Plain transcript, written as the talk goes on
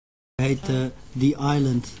heet The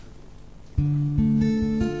Island.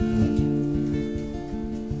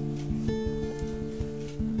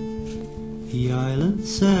 The island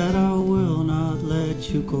said, I will not let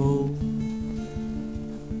you go.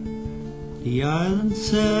 The island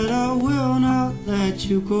said, I will not let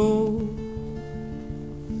you go.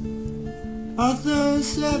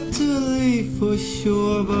 Others have to leave for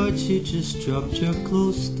sure, but you just dropped your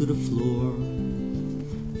clothes to the floor.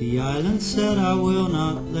 The island said, I will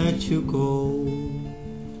not let you go.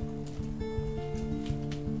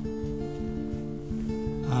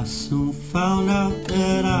 I soon found out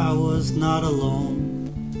that I was not alone.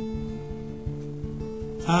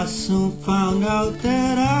 I soon found out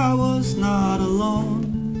that I was not alone.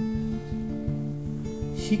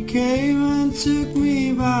 She came and took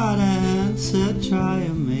me by the hand, said try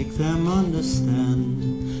and make them understand.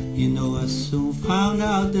 You know, I soon found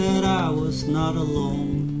out that I was not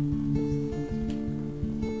alone.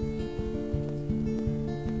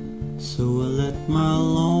 So I let my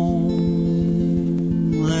long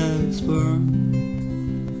legs burn.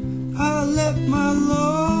 I let my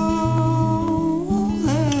long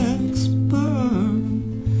legs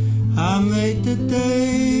burn. I made the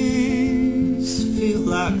days feel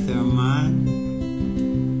like they're mine.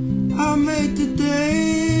 I made the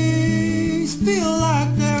days feel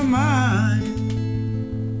like they're mine.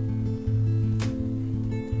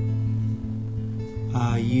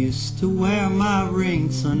 I used to wear my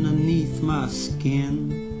rings underneath my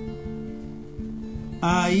skin.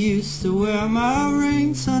 I used to wear my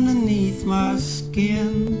rings underneath my skin.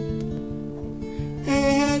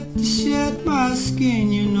 They had to shed my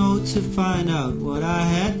skin, you know, to find out what I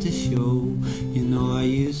had to show. You know, I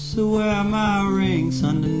used to wear my rings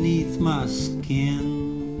underneath my skin.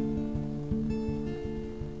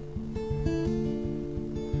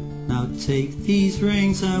 Now take these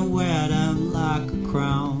rings and wear them like a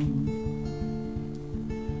crown.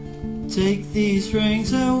 Take these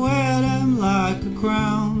rings and wear them like a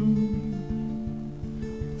crown.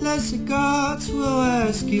 Lesser gods will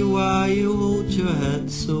ask you why you hold your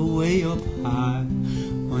head so way up high,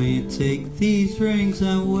 when you take these rings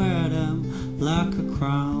and wear them like a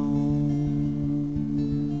crown.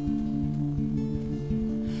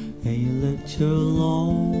 And you let your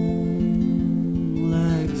long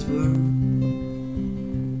legs burn.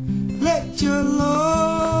 Let your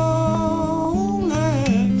long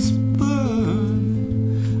legs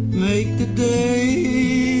burn. Make the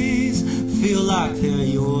days feel like they're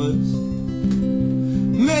yours.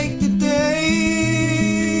 Make the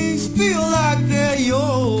days feel like they're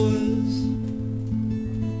yours.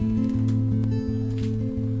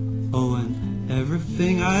 Oh, and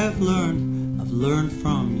everything I have learned, I've learned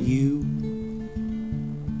from you.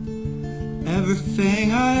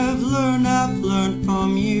 Everything I have learned, I've learned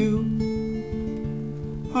from you.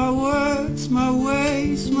 My words, my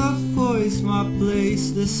ways, my voice, my place,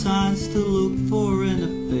 the signs to look for in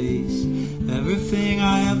a face. Everything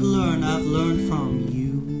I have learned, I've learned from you.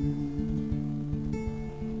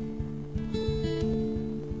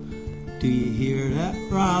 Do you hear that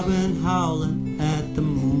robin howling at the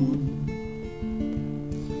moon?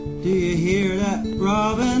 Do you hear that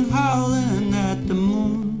robin howling at the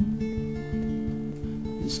moon?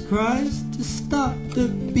 This cries to stop the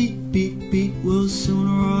beat, beat, beat will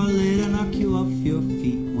sooner or later knock you off your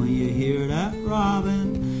feet when you hear that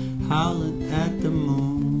robin howling at the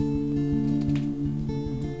moon.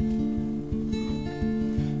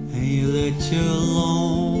 And you let your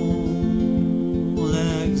long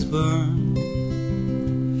legs burn.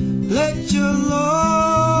 Let your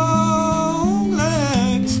long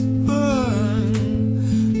legs burn.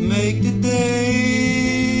 Make the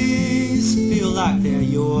days feel like they're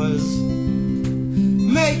yours.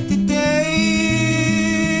 Make the days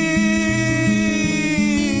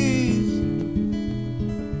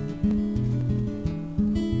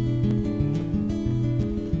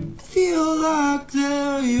feel like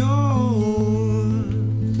they're yours.